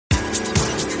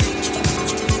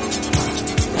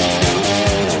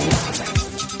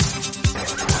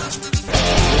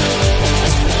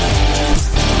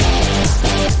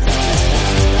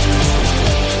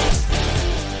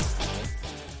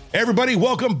everybody.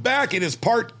 Welcome back. It is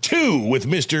part 2 with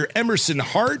Mr. Emerson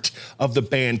Hart of the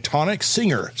band Tonic,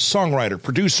 singer, songwriter,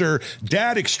 producer,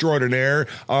 dad extraordinaire.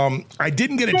 I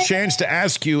didn't get a chance to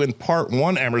ask you in part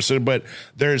 1, Emerson, but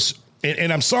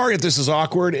and I'm sorry if this is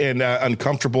awkward and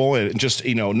uncomfortable and just,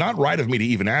 not right of me to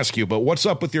even ask you, but what's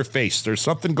up with your face? There's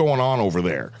something going on over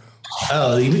there.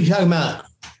 Oh, you're talking about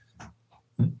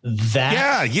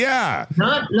that? Yeah.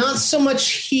 Not so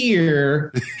much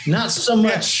here,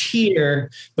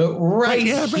 but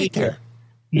right there.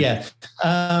 Yeah.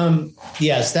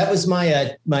 Yes, that was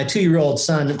my 2-year-old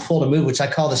son pulled a move, which I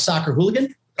call the soccer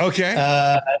hooligan.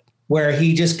 Okay. Where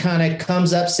he just kind of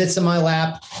comes up, sits in my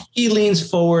lap. He leans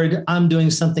forward. I'm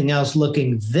doing something else,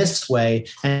 looking this way.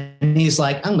 And he's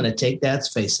like, I'm going to take Dad's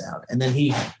face out. And then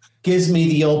he gives me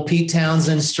the old Pete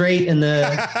Townsend straight in the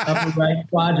upper right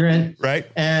quadrant. Right.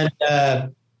 And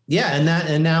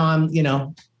and now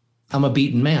I'm a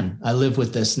beaten man. I live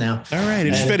with this now. All right.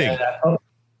 It's fitting.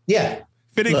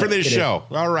 Fitting for this show.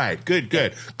 All right.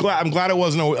 Good. I'm glad it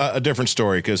wasn't a different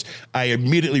story because I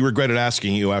immediately regretted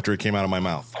asking you after it came out of my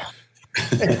mouth.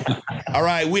 All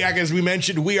right. As we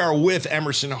mentioned, we are with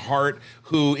Emerson Hart,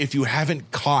 who, if you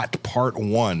haven't caught part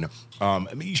 1,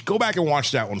 you should go back and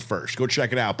watch that one first. Go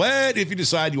check it out. But if you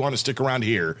decide you want to stick around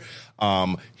here,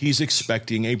 he's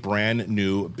expecting a brand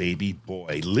new baby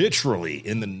boy, literally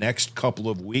in the next couple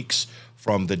of weeks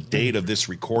from the date of this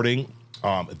recording.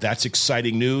 That's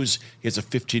exciting news. He has a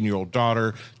 15-year-old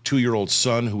daughter, 2-year-old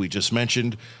son, who we just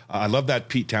mentioned. I love that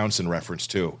Pete Townsend reference,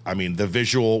 too. I mean, the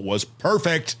visual was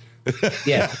perfect.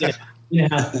 Yeah. He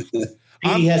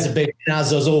has a big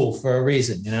nozzle for a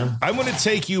reason, I'm going to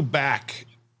take you back.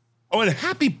 Oh, and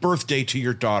happy birthday to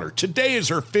your daughter. Today is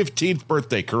her 15th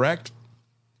birthday, correct?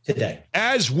 Today.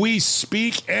 As we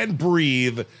speak and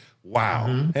breathe. Wow.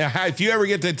 Mm-hmm. If you ever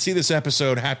get to see this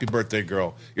episode, happy birthday,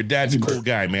 girl. Your dad's a cool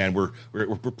guy, man. We're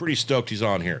pretty stoked he's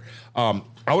on here. I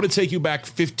want to take you back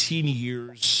 15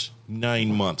 years,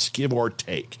 9 months, give or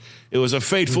take. It was a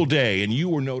fateful day, and you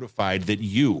were notified that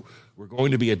you were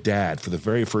going to be a dad for the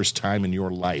very first time in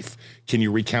your life. Can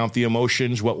you recount the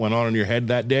emotions, what went on in your head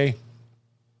that day?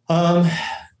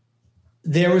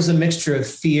 There was a mixture of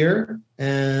fear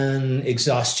and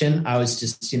exhaustion. I was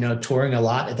just, touring a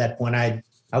lot at that point. I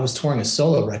was touring a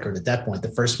solo record at that point, the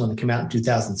first one that came out in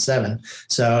 2007.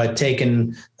 So I'd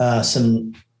taken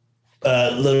some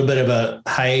little bit of a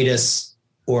hiatus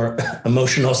or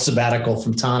emotional sabbatical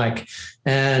from Tonic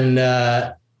and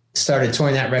started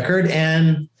touring that record.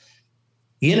 And,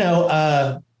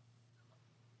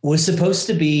 was supposed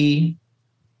to be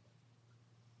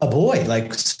a boy.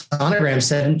 Like Sonogram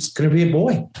said, it's going to be a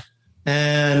boy.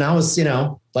 And I was,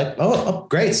 like, oh,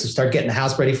 great. So start getting the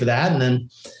house ready for that. And then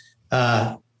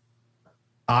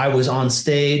I was on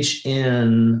stage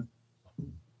in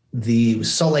the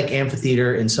Salt Lake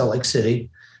Amphitheater in Salt Lake City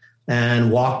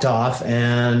and walked off,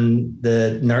 and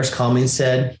the nurse called me and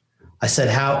said,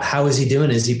 how is he doing?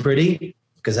 Is he pretty?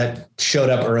 Because I showed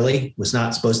up early, was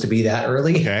not supposed to be that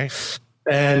early. Okay.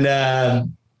 And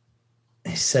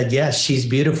he said, yes, she's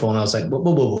beautiful. And I was like,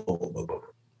 whoa.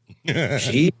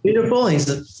 She's beautiful? And he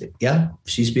said, yeah,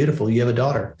 she's beautiful. You have a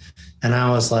daughter. And I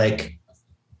was like,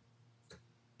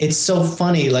 it's so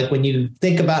funny. Like when you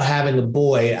think about having a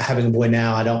boy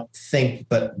now, I don't think,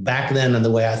 but back then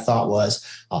the way I thought was,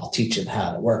 I'll teach him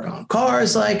how to work on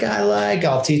cars like I like.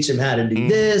 I'll teach him how to do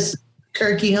this,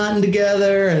 turkey hunting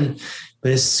together.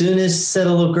 But as soon as said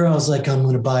a little girl, I was like, I'm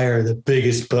going to buy her the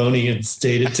biggest pony in the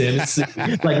state of Tennessee.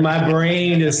 Like my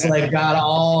brain is like got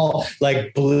all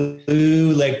like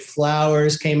blue, like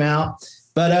flowers came out.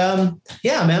 But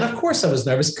yeah, man, of course I was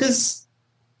nervous because,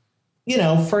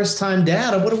 first time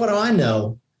dad, what do I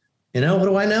know? What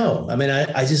do I know? I mean,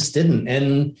 I just didn't.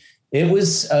 And it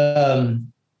was a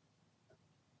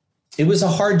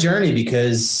hard journey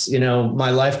because, my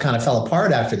life kind of fell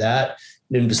apart after that.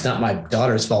 It was not my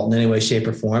daughter's fault in any way, shape,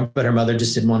 or form, but her mother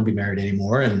just didn't want to be married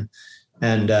anymore.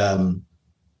 And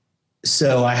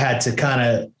so I had to kind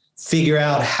of figure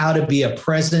out how to be a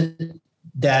present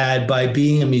dad by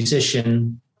being a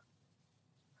musician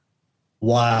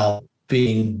while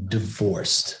being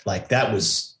divorced. Like that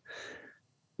was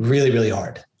really, really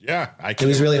hard. Yeah. It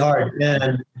was really hard.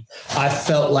 And I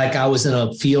felt like I was in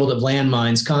a field of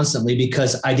landmines constantly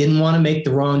because I didn't want to make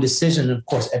the wrong decision. Of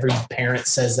course, every parent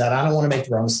says that. I don't want to make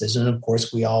the wrong decision. Of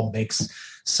course, we all make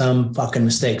some fucking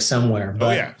mistake somewhere.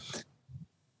 But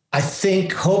I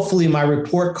think hopefully my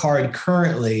report card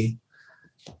currently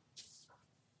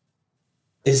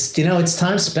is, it's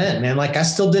time spent, man. Like I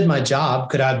still did my job.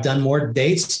 Could I have done more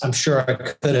dates? I'm sure I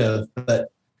could have,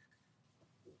 but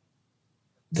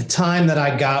the time that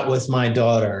I got with my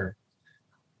daughter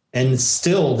and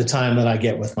still the time that I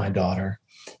get with my daughter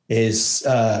is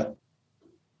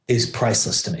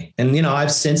priceless to me. And,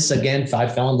 I've since, again, I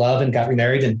fell in love and got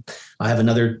remarried, and I have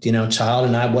another, child,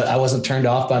 and I wasn't turned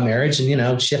off by marriage,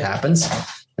 and, shit happens,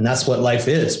 and that's what life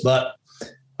is. But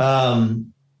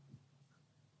I'm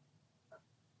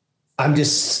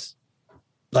just,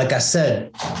 like I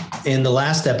said in the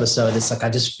last episode, it's like I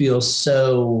just feel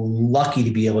so lucky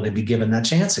to be able to be given that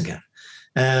chance again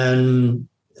and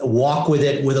walk with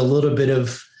it with a little bit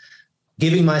of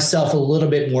giving myself a little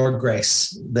bit more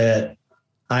grace, that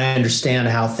I understand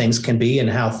how things can be and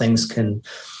how things can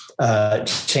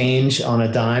change on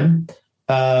a dime.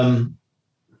 And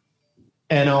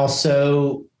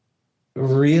also,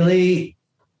 really,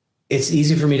 it's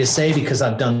easy for me to say because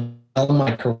I've done well in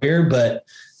my career, but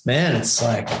man, it's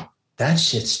like that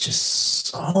shit's just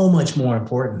so much more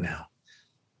important now.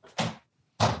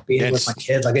 Being with my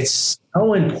kids, like it's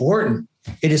so important.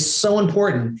 It is so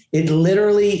important. It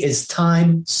literally is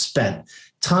time spent.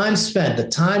 Time spent, the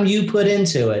time you put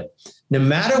into it, no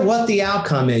matter what the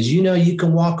outcome is, you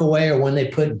can walk away, or when they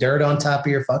put dirt on top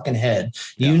of your fucking head,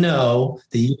 you know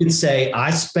that you can say,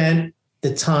 I spent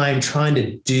the time trying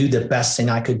to do the best thing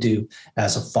I could do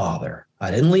as a father. I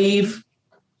didn't leave.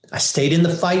 I stayed in the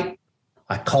fight.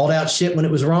 I called out shit when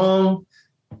it was wrong.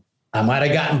 I might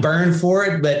have gotten burned for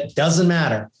it, but it doesn't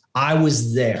matter. I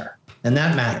was there, and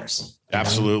that matters.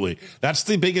 Absolutely. That's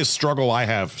the biggest struggle I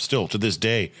have still to this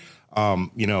day.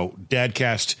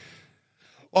 Dadcast,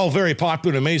 all very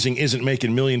popular and amazing, isn't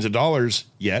making millions of dollars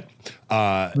yet.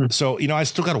 So, I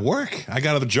still got to work. I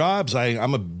got other jobs.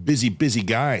 I'm a busy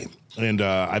guy, and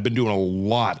I've been doing a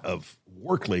lot of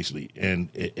work lately, and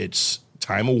it's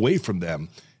time away from them.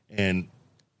 And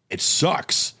it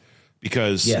sucks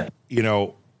because,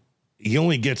 you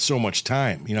only get so much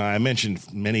time. I mentioned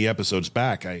many episodes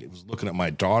back, I was looking at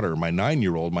my daughter, my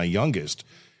 9-year-old, my youngest,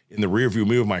 in the rearview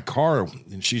mirror of my car,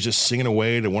 and she's just singing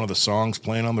away to one of the songs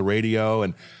playing on the radio.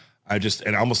 And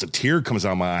and almost a tear comes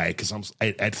out of my eye because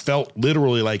it felt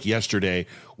literally like yesterday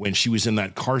when she was in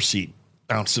that car seat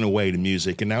bouncing away to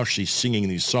music. And now she's singing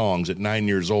these songs at 9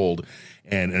 years old.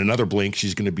 And in another blink,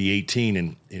 she's going to be 18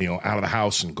 and, out of the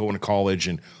house and going to college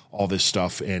and all this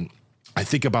stuff. And I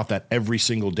think about that every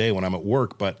single day when I'm at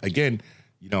work. But again,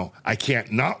 I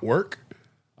can't not work.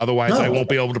 Otherwise, I won't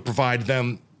be able to provide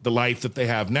them the life that they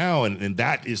have now. And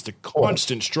that is the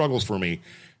constant struggles for me.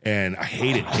 And I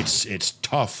hate it. It's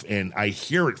tough. And I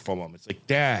hear it from them. It's like,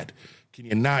 Dad, can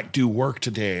you not do work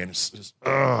today? And it's just,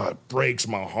 it breaks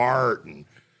my heart. And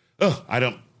I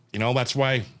don't, that's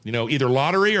why, either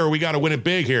lottery or we got to win it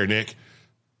big here, Nick.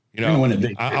 I want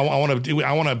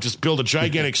to just build a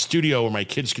gigantic studio where my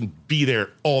kids can be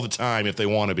there all the time if they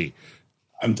want to be.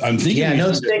 I'm thinking. Yeah,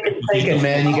 no thinking,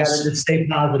 man. You got to just stay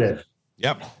positive.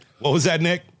 Yep. What was that,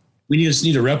 Nick? We just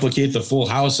need to replicate the full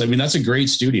house. I mean, that's a great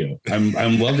studio. I'm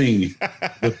loving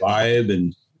the vibe,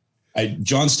 and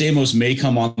John Stamos may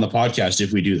come on the podcast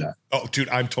if we do that. Oh, dude,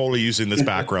 I'm totally using this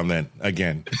background then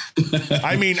again.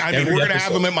 I mean, we're going to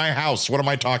have him at my house. What am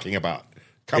I talking about?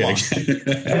 Come on.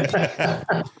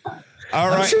 All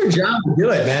right. I'm sure John would do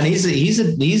it, man.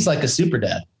 He's like a super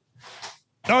dad.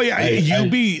 Oh yeah. You'd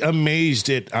be amazed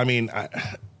at,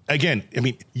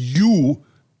 you,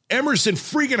 Emerson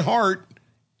freaking Hart.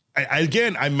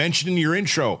 I mentioned in your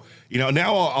intro,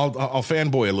 now I'll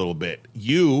fanboy a little bit.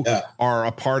 You are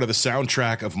a part of the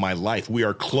soundtrack of my life. We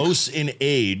are close in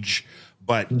age,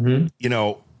 but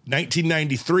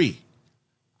 1993,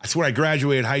 that's when I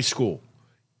graduated high school.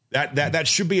 That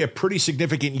should be a pretty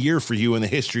significant year for you in the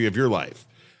history of your life,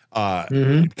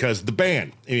 because the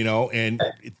band, and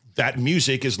that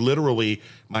music is literally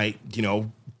my,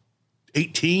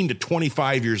 18 to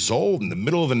 25 years old in the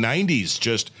middle of the 90s.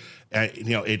 Just,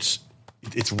 it's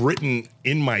written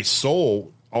in my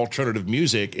soul, alternative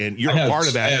music, and you're a part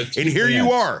of that. And here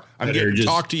you are. I'm getting to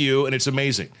talk to you, and it's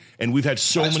amazing. And we've had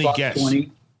so many guests. 20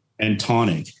 and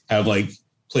Tonic have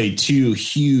played two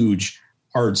huge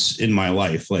parts in my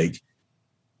life.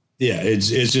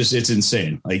 It's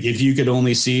insane. If you could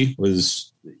only see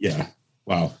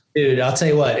wow. Dude, I'll tell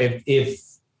you what,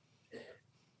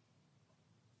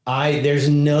 there's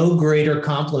no greater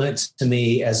compliment to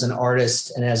me as an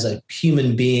artist and as a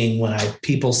human being when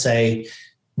people say,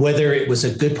 whether it was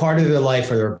a good part of their life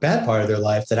or a bad part of their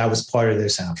life, that I was part of their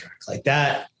soundtrack. Like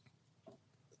that.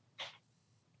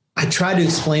 I tried to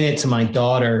explain it to my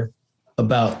daughter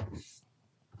about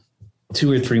 2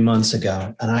 or 3 months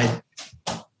ago, and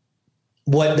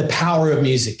what the power of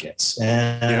music is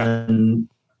and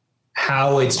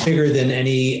how it's bigger than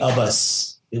any of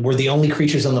us. We're the only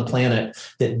creatures on the planet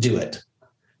that do it.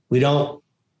 We don't,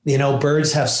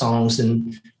 birds have songs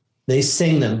and They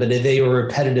sing them, but they are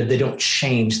repetitive. They don't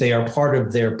change. They are part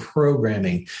of their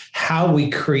programming. How we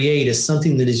create is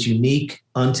something that is unique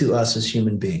unto us as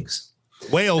human beings.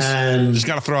 Whales. And just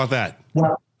got to throw out that.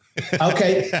 Well,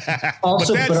 okay.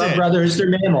 Also, but our brothers, they're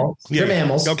mammals. Yeah. They're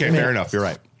mammals. Okay, they're fair mammals. enough. You're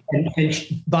right.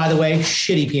 And by the way,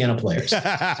 shitty piano players.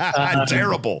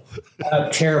 Terrible.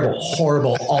 Terrible,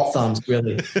 horrible, all thumbs,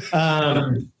 really.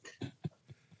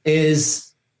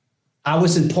 I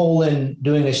was in Poland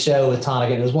doing a show with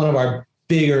Tonica. It was one of our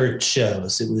bigger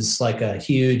shows. It was like a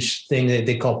huge thing that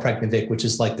they call Pregnant, which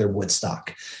is like their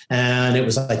Woodstock. And it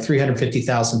was like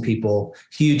 350,000 people,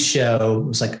 huge show. It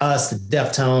was like us, the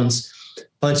Deftones, a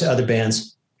bunch of other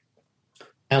bands.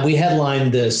 And we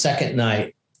headlined the second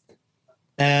night.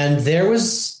 And there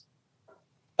was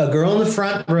a girl in the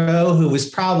front row who was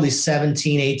probably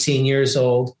 17, 18 years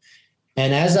old.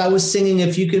 And as I was singing,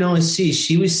 If You Can Only See,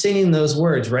 she was singing those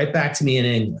words right back to me in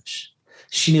English.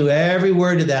 She knew every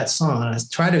word of that song. And I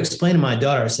tried to explain to my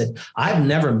daughter, I said, I've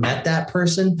never met that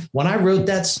person. When I wrote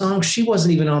that song, she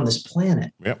wasn't even on this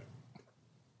planet. Yep.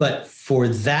 But for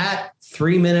that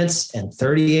 3 minutes and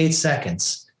 38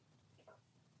 seconds,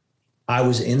 I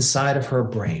was inside of her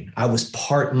brain.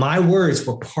 My words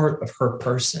were part of her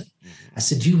person. I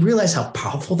said, do you realize how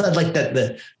powerful that, like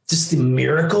just the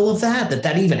miracle of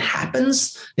that even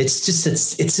happens? It's just,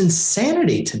 it's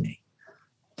insanity to me,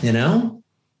 you know?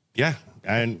 Yeah.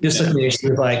 And just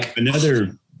like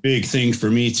another big thing for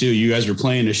me too. You guys were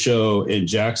playing a show in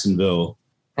Jacksonville,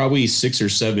 probably 6 or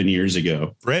 7 years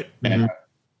ago. Brit? And,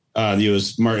 it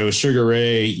was Sugar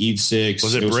Ray, Eve Six.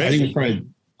 Was it Brit? I think it was probably,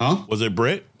 huh? Was it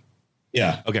Brit?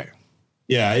 Yeah. Okay.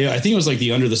 Yeah. I think it was like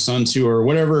the Under the Sun tour or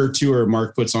whatever tour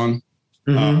Mark puts on.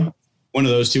 One of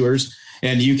those tours.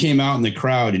 And you came out in the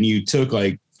crowd and you took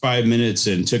like 5 minutes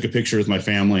and took a picture with my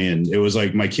family. And it was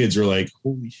like, my kids were like,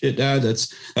 holy shit, Dad,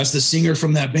 that's the singer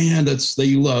from that band that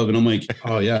you love. And I'm like,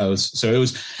 oh yeah. It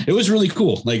was really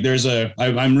cool. Like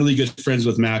I'm really good friends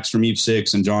with Max from Eve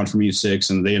Six and John from Eve Six,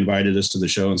 and they invited us to the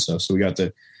show and stuff. So we got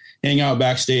to hang out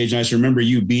backstage. And I just remember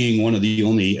you being one of the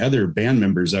only other band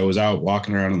members that was out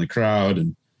walking around in the crowd.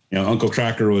 And, you know, Uncle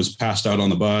Cracker was passed out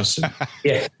on the bus. And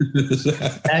yeah.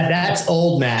 That's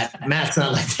old Matt. Matt's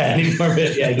not like that anymore.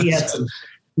 But yeah, he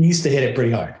used to hit it pretty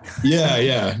hard.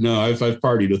 Yeah. No, I've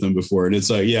partied with him before, and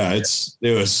it's like, it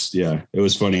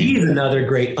was funny. He's another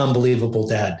great, unbelievable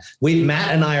dad.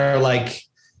 Matt and I are like,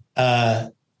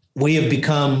 we have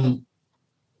become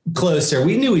closer.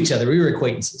 We knew each other. We were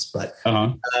acquaintances, but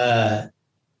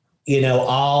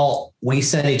we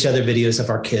send each other videos of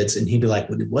our kids, and he'd be like,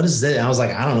 what is this? And I was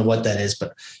like, I don't know what that is,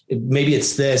 but maybe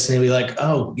it's this. And he'd be like,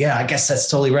 oh yeah, I guess that's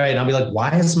totally right. And I'll be like,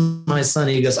 why is my son?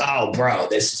 And he goes, oh bro,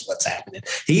 this is what's happening.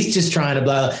 He's just trying to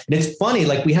blah. And it's funny.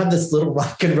 Like we have this little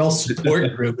rock and roll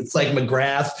support group. It's like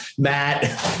McGrath, Matt,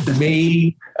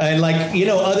 me, and like,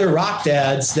 other rock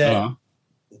dads that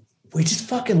we just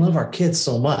fucking love our kids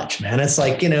so much, man. It's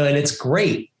like, and it's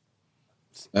great.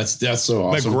 That's so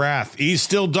awesome. McGrath, he's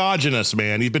still dodging us,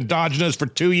 man. He's been dodging us for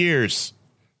 2 years.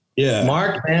 Yeah.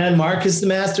 Mark is the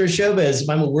master of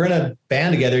showbiz. We're in a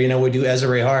band together, we do Ezra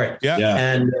Ray Hart. Yeah.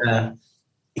 And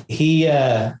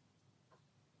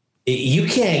you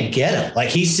can't get him. Like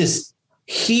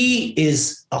he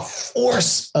is a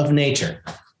force of nature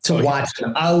to watch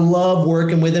him. I love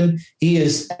working with him. He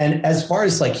is, and as far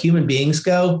as like human beings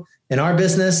go in our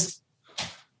business,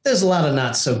 there's a lot of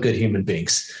not so good human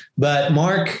beings, but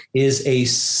Mark is a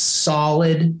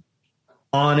solid,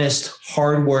 honest,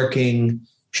 hardworking,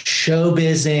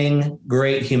 showbizing,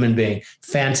 great human being.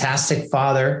 Fantastic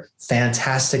father,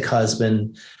 fantastic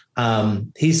husband.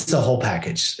 He's the whole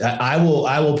package. I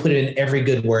will put in every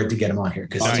good word to get him on here.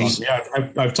 Nice. Yeah,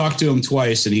 I've talked to him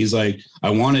twice, and he's like,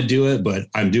 I want to do it, but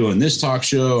I'm doing this talk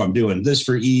show. I'm doing this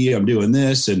for E. I'm doing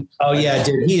this. And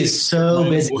dude, he is so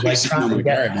busy. Like,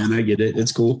 man, I get it.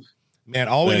 It's cool. Man,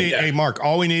 hey, Mark,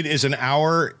 all we need is an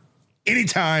hour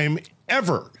anytime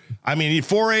ever. I mean,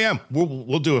 4 a.m.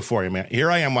 We'll do it for you, man. Here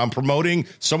I am. I'm promoting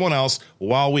someone else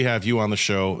while we have you on the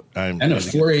show. And a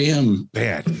 4 a.m.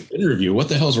 interview. What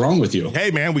the hell's wrong with you?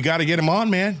 Hey, man, we got to get him on,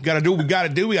 man. Got to do what we got to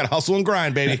do. We got to hustle and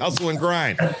grind, baby. Hustle and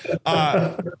grind.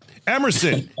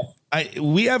 Emerson,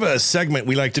 we have a segment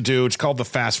we like to do. It's called the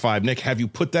Fast Five. Nick, have you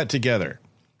put that together?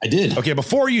 I did. Okay,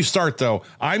 before you start, though,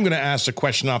 I'm going to ask a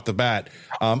question off the bat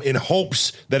in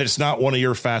hopes that it's not one of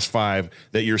your Fast Five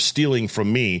that you're stealing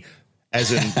from me,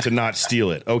 as in to not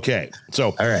steal it. Okay,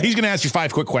 so he's going to ask you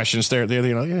 5 quick questions. They're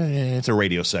it's a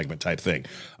radio segment type thing.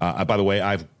 By the way,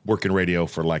 I've worked in radio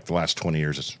for like the last 20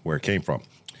 years. Is where it came from.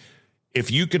 If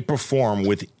you could perform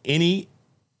with any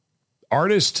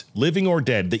artist, living or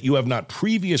dead, that you have not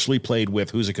previously played with,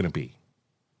 who's it going to be?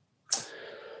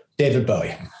 David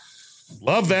Bowie.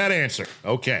 Love that answer.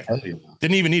 Okay.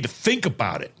 Didn't even need to think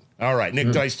about it. All right, Nick,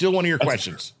 did I steal one of your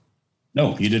questions?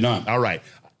 No, you did not. All right.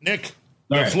 Nick,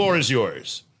 the floor is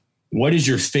yours. What is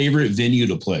your favorite venue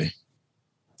to play?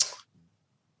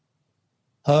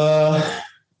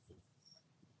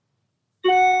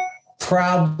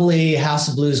 Probably House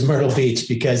of Blues Myrtle Beach,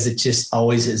 because it just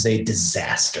always is a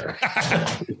disaster.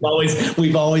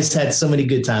 We've always had so many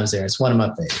good times there. It's one of my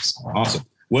favorites. Awesome.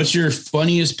 What's your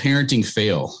funniest parenting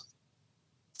fail?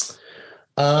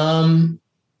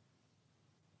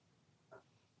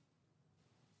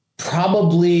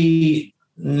 Probably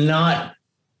not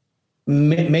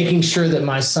making sure that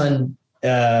my son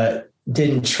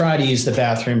didn't try to use the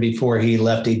bathroom before he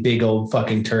left a big old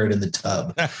fucking turd in the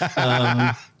tub.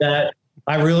 That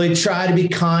I really try to be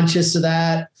conscious of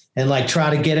that and like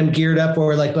try to get him geared up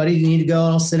where like, buddy, you need to go,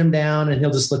 and I'll sit him down and he'll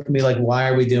just look at me like, why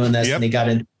are we doing this? Yep. And he got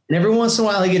in, and every once in a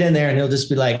while I get in there and he'll just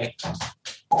be like,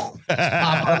 pop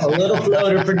up a little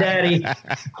floater for daddy.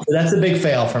 So that's a big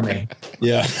fail for me.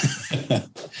 Yeah.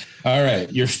 All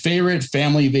right. Your favorite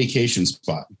family vacation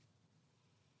spot?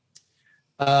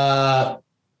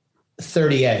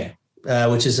 30A,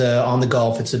 which is on the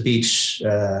Gulf. It's a beach,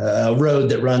 a road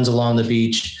that runs along the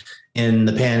beach in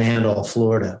the Panhandle of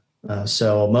Florida.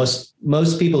 So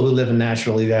most people who live in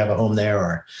Nashville either have a home there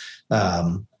or,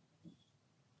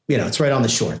 it's right on the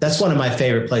shore. That's one of my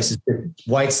favorite places.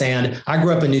 White sand. I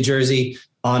grew up in New Jersey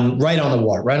right on the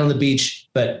water, right on the beach,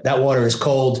 but that water is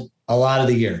cold a lot of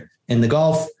the year. In the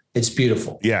Gulf, it's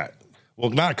beautiful. Yeah. Well,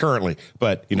 not currently,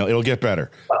 but it'll get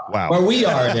better. Wow. Where we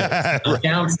are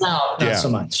down south, not so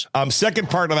much. Second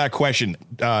part of that question,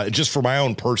 just for my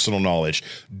own personal knowledge,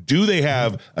 do they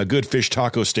have a good fish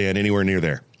taco stand anywhere near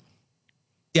there?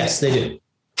 Yes, they do.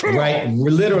 Right.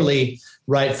 Literally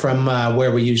right from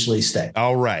where we usually stay.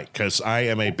 All right. Because I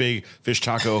am a big fish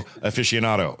taco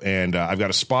aficionado, and I've got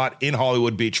a spot in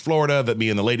Hollywood Beach, Florida that me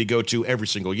and the lady go to every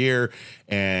single year.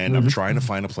 And I'm trying to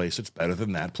find a place that's better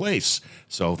than that place.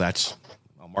 So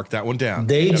I'll mark that one down.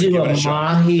 They do a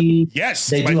mahi. Yes.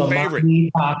 They do a favorite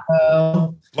mahi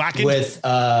taco blackened with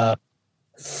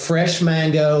fresh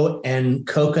mango and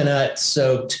coconut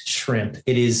soaked shrimp.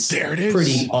 It is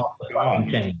pretty off the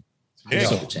chain.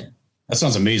 That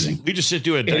sounds amazing. We just should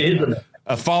do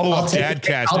a follow-up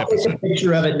Dadcast episode. I'll take a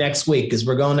picture of it next week because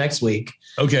we're going next week.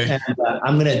 Okay.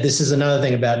 And this is another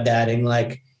thing about dadding.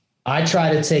 Like, I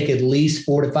try to take at least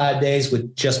 4 to 5 days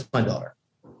with just my daughter.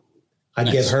 I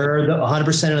give her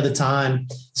 100% of the time,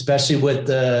 especially with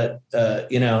the,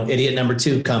 idiot number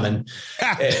 2 coming.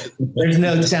 There's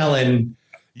no telling.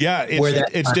 Yeah,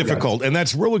 it's difficult. And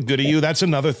that's really good of you. That's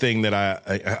another thing that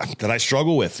I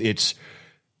struggle with.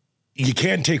 You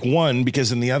can't take one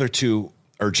because then the other 2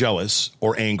 are jealous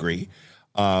or angry.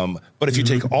 But if you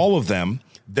take all of them,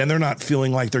 then they're not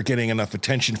feeling like they're getting enough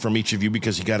attention from each of you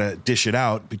because you got to dish it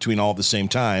out between all at the same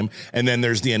time. And then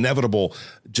there's the inevitable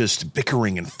just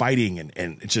bickering and fighting.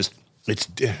 And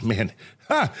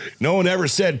no one ever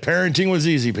said parenting was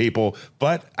easy, people,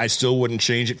 but I still wouldn't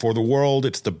change it for the world.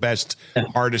 It's the best,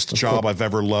 hardest job I've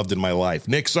ever loved in my life.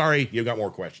 Nick, sorry, you got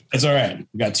more questions. It's all right.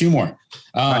 We got 2 more.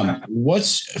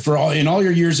 In all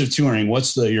your years of touring,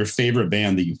 what's your favorite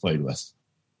band that you played with?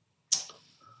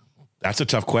 That's a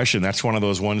tough question. That's one of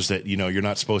those ones that, you're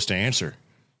not supposed to answer.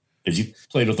 Because you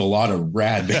played with a lot of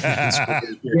rad bands.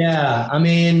 Yeah. I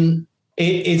mean,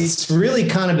 it's really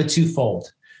kind of a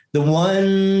twofold. The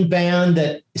one band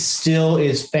that still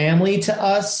is family to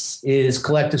us is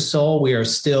Collective Soul. We are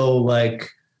still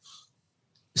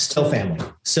family.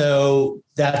 So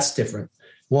that's different.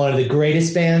 One of the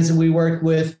greatest bands that we worked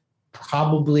with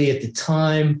probably at the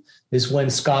time is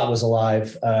when Scott was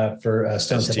alive for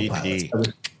Stone Temple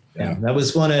Pilots. That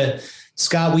was one of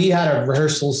Scott. We had our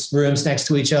rehearsal rooms next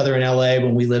to each other in LA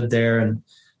when we lived there.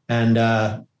 And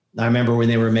I remember when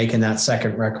they were making that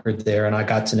second record there, and I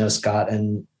got to know Scott,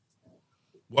 and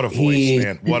what a voice,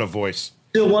 man. What a voice.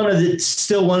 Still one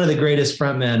of the greatest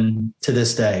frontmen to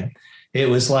this day. It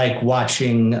was like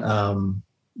watching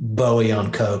Bowie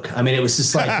on coke. I mean, it was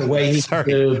just like the way he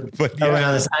moved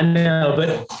around this. I know,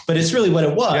 but it's really what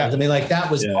it was. Yeah. I mean, like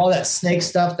that was all that Snake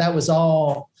stuff. That was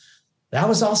all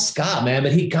Scott, man.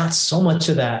 But he got so much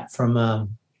of that from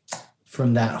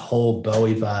that whole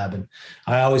Bowie vibe, and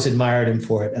I always admired him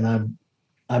for it. And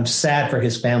I'm sad for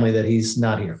his family that he's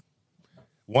not here.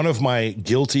 One of my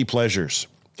guilty pleasures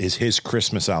is his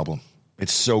Christmas album.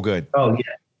 It's so good. Oh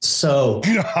yeah,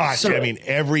 gosh. I mean,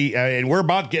 and we're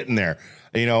about getting there.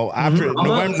 After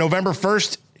November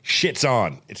 1st, shit's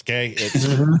on. It's okay.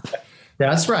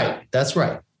 That's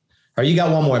right. Or you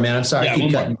got one more, man. I'm sorry.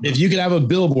 Yeah, if you could have a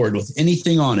billboard with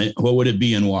anything on it, what would it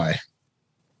be and why?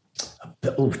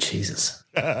 Oh, Jesus.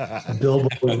 A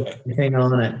billboard with everything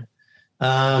on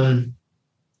it.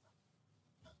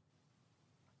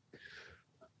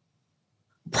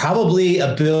 Probably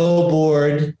a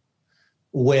billboard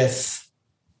with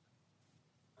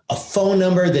a phone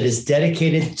number that is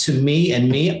dedicated to me and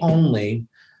me only,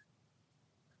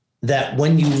 that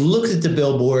when you looked at the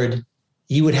billboard,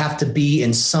 you would have to be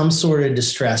in some sort of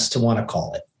distress to want to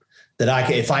call it.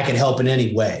 That if I could help in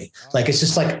any way, like it's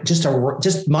just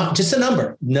a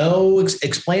number, no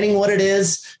explaining what it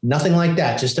is, nothing like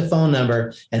that, just a phone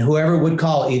number, and whoever would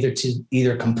call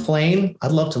either complain,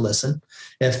 I'd love to listen.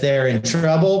 If they're in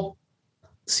trouble,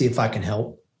 see if I can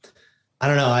help. I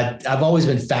don't know. I've always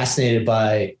been fascinated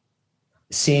by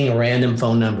seeing random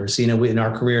phone numbers. You know, in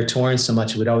our career touring so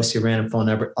much, we'd always see a random phone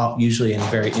number, usually in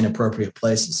very inappropriate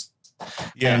places,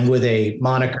 and with a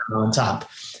moniker on top.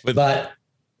 But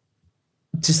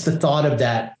just the thought of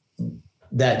that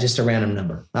just a random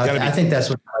number. I think that's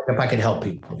what, if I could help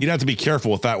people. You'd have to be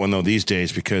careful with that one though these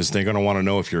days, because they're going to want to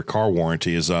know if your car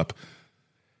warranty is up.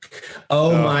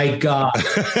 Oh my God.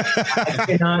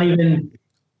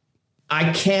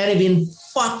 I can't even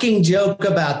fucking joke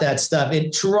about that stuff.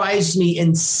 It drives me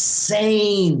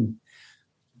insane.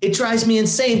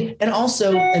 And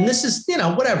also, and this is,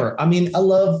 whatever. I mean, I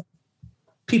love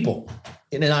people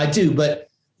and I do, but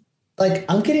like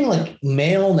I'm getting like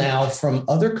mail now from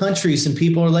other countries and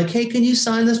people are like, hey, can you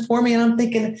sign this for me? And I'm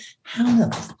thinking, how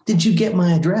the did you get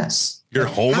my address? Your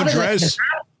home address?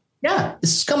 Yeah,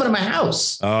 this is coming to my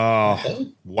house.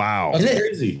 Oh, wow. That's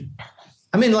crazy.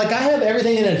 I mean, like I have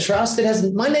everything in a trust that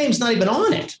has my name's not even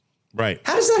on it. Right.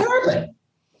 How does that happen?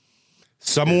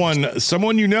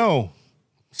 Someone you know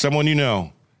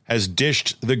has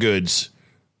dished the goods.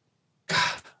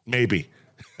 God. Maybe.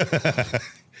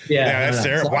 Yeah, that's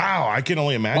there. Wow, I can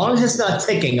only imagine. As long as it's not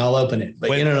ticking, I'll open it.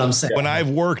 But you know what I'm saying? When I've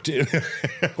worked,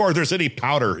 or there's any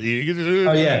powder. Oh,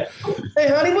 yeah. Hey,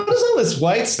 honey, what is all this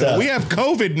white stuff? We have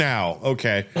COVID now.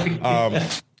 Okay.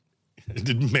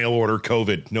 Mail order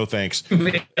COVID. No thanks.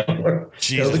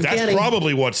 Jesus, that's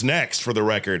probably what's next for the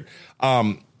record.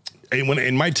 And when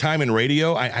in my time in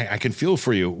radio, I can feel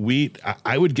for you.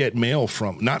 I would get mail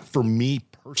from, not for me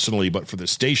personally, but for the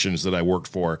stations that I worked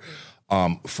for,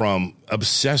 from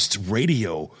obsessed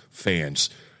radio fans,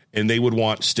 and they would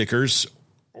want stickers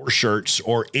or shirts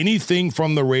or anything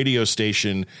from the radio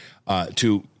station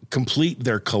to complete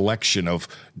their collection of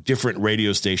different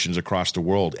radio stations across the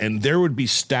world. And there would be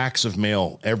stacks of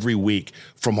mail every week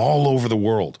from all over the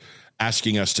world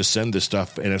asking us to send this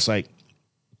stuff. And it's like,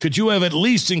 could you have at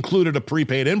least included a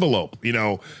prepaid envelope,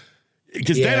 because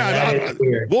then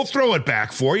we'll throw it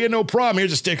back for you. No problem.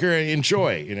 Here's a sticker.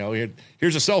 Enjoy.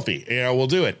 Here's a selfie. We'll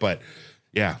do it. But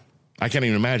yeah, I can't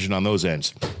even imagine on those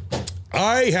ends.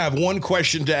 I have one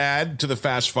question to add to the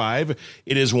Fast Five.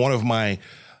 It is one of my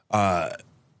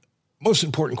most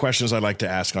important questions I like to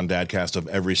ask on Dadcast of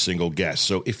every single guest.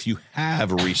 So if you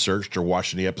have researched or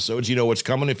watched any episodes, you know what's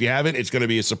coming. If you haven't, it's going to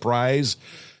be a surprise.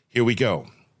 Here we go.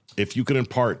 If you could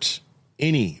impart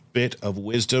any bit of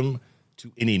wisdom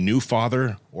to any new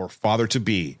father or father to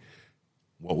be,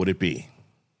 what would it be?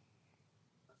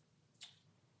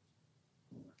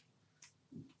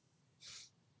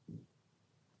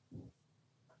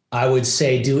 I would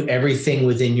say do everything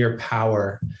within your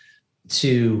power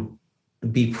to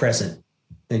be present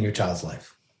in your child's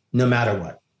life, no matter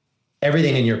what.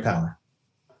 Everything in your power.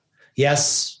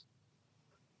 Yes,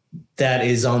 that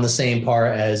is on the same par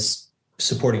as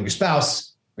supporting your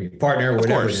spouse or your partner, or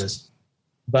whatever it is.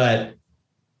 But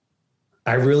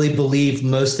I really believe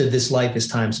most of this life is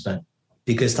time spent,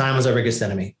 because time is our biggest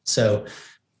enemy. So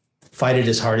fight it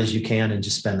as hard as you can and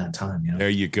just spend that time. There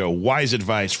you go. Wise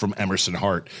advice from Emerson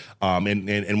Hart.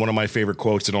 And one of my favorite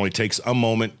quotes, it only takes a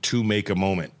moment to make a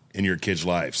moment in your kids'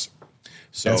 lives.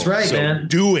 So, that's right, man.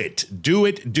 Do it.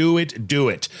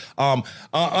 On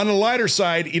the lighter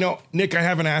side, Nick, I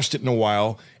haven't asked it in a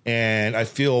while, and I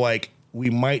feel like we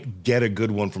might get a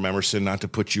good one from Emerson, not to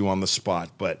put you on the spot,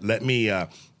 but let me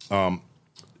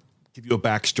give you a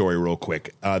backstory real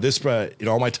quick. In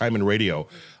all my time in radio,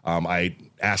 I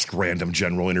asked random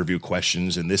general interview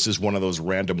questions, and this is one of those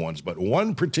random ones. But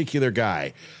one particular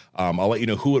guy, I'll let you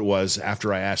know who it was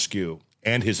after I ask you,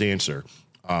 and his answer,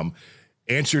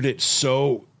 answered it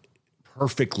so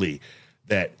perfectly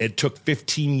that it took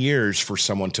 15 years for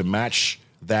someone to match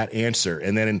that answer.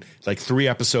 And then in like 3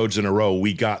 episodes in a row,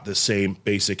 we got the same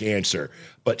basic answer.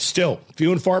 But still,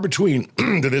 few and far between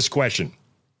to this question.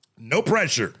 No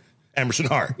pressure. Emerson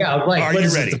Hart. Yeah, like, are you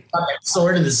ready? The fucking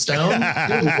sword in the stone?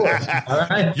 All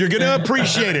right. You're going to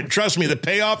appreciate it. Trust me, the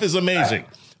payoff is amazing.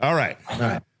 All right.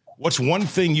 What's one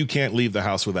thing you can't leave the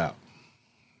house without?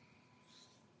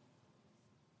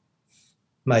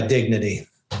 My dignity.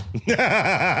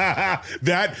 That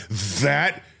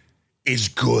is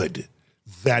good.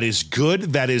 That is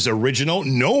good. That is original.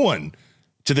 No one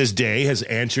to this day has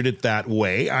answered it that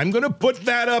way. I'm going to put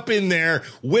that up in there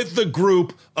with the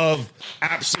group of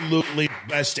absolutely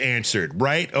best answered,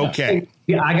 right? Okay.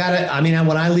 Yeah, I got it. I mean,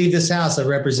 when I leave this house, I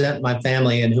represent my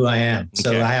family and who I am. So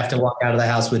Okay. I have to walk out of the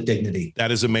house with dignity.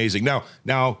 That is amazing.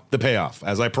 Now the payoff,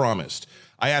 as I promised.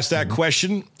 I asked that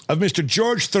question of Mr.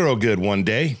 George Thorogood one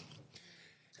day.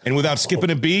 And without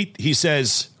skipping a beat, he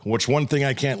says, what's one thing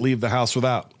I can't leave the house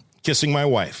without? Kissing my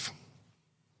wife.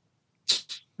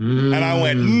 And I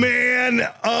went, man,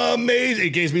 amazing. It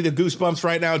gives me the goosebumps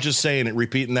right now just saying it,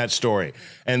 repeating that story.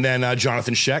 And then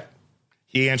Jonathan Sheck,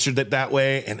 he answered it that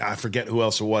way. And I forget who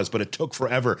else it was, but it took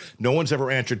forever. No one's ever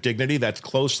answered dignity. That's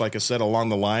close, like I said, along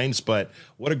the lines. But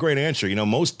what a great answer. You know,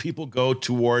 most people go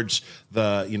towards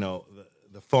the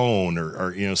phone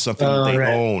or something that they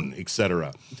own,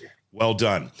 etc. Well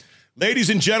done. Ladies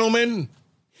and gentlemen,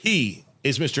 he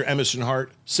is Mr. Emerson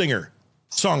Hart, singer,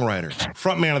 songwriter,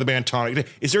 frontman of the band Tonic.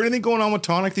 Is there anything going on with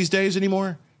Tonic these days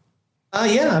anymore?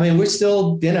 Yeah, I mean, we're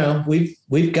still,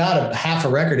 we've got half a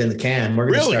record in the can. We're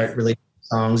going to start releasing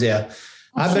songs. Yeah.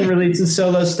 I've been releasing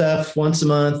solo stuff once a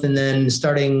month, and then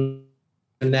starting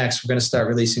next, we're going to start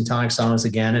releasing Tonic songs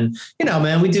again. And,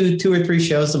 man, we do 2 or 3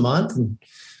 shows a month and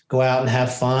go out and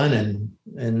have fun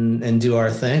and do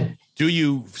our thing. Do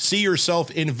you see yourself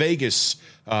in Vegas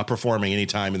performing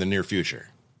anytime in the near future?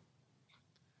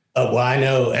 Well, I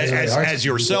know as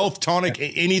yourself, Tonic,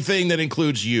 anything that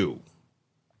includes you.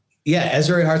 Yeah,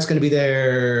 Ezra Hart's going to be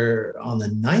there on the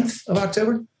 9th of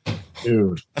October.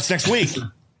 Dude, that's next week.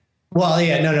 Well,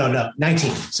 yeah, no,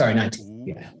 19th. Sorry, 19th.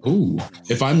 Yeah. Ooh,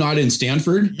 if I'm not in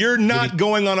Stanford, you're not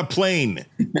going on a plane.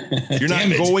 You're not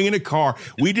going in a car.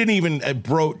 We didn't even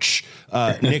broach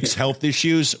Nick's health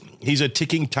issues. He's a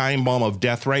ticking time bomb of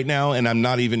death right now, and I'm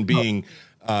not even being.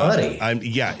 Buddy.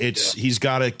 He's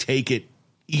got to take it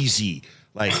easy,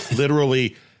 like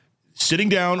literally sitting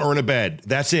down or in a bed.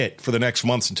 That's it for the next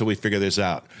months until we figure this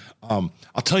out. I'll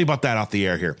tell you about that off the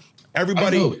air here.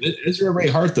 Everybody, Ezra Ray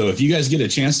Hart, though, if you guys get a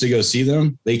chance to go see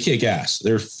them, they kick ass.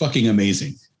 They're fucking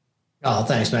amazing. Oh,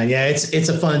 thanks, man. Yeah, it's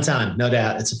a fun time. No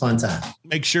doubt. It's a fun time.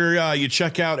 Make sure you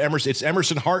check out Emerson. It's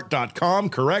emersonhart.com,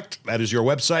 correct? That is your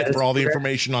website for all the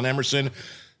information on Emerson.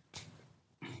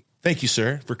 Thank you,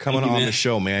 sir, for coming on the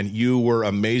show, man. You were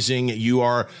amazing. You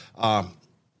are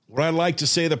what I like to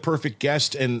say, the perfect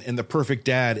guest and the perfect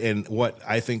dad, and what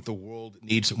I think the world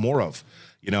needs more of.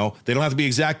 They don't have to be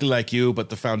exactly like you, but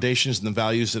the foundations and the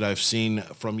values that I've seen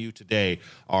from you today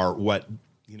are what,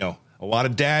 a lot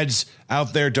of dads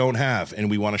out there don't have. And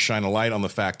we want to shine a light on the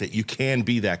fact that you can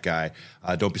be that guy.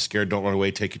 Don't be scared. Don't run away.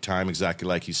 Take your time, exactly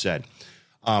like you said.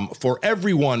 For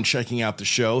everyone checking out the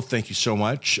show, thank you so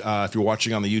much. If you're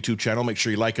watching on the YouTube channel, make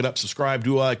sure you like it up, subscribe,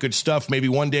 do all that good stuff. Maybe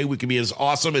one day we can be as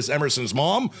awesome as Emerson's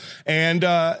mom. And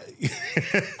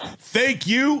thank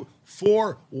you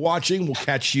for watching. We'll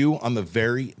catch you on the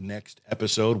very next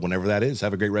episode, whenever that is.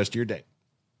 Have a great rest of your day.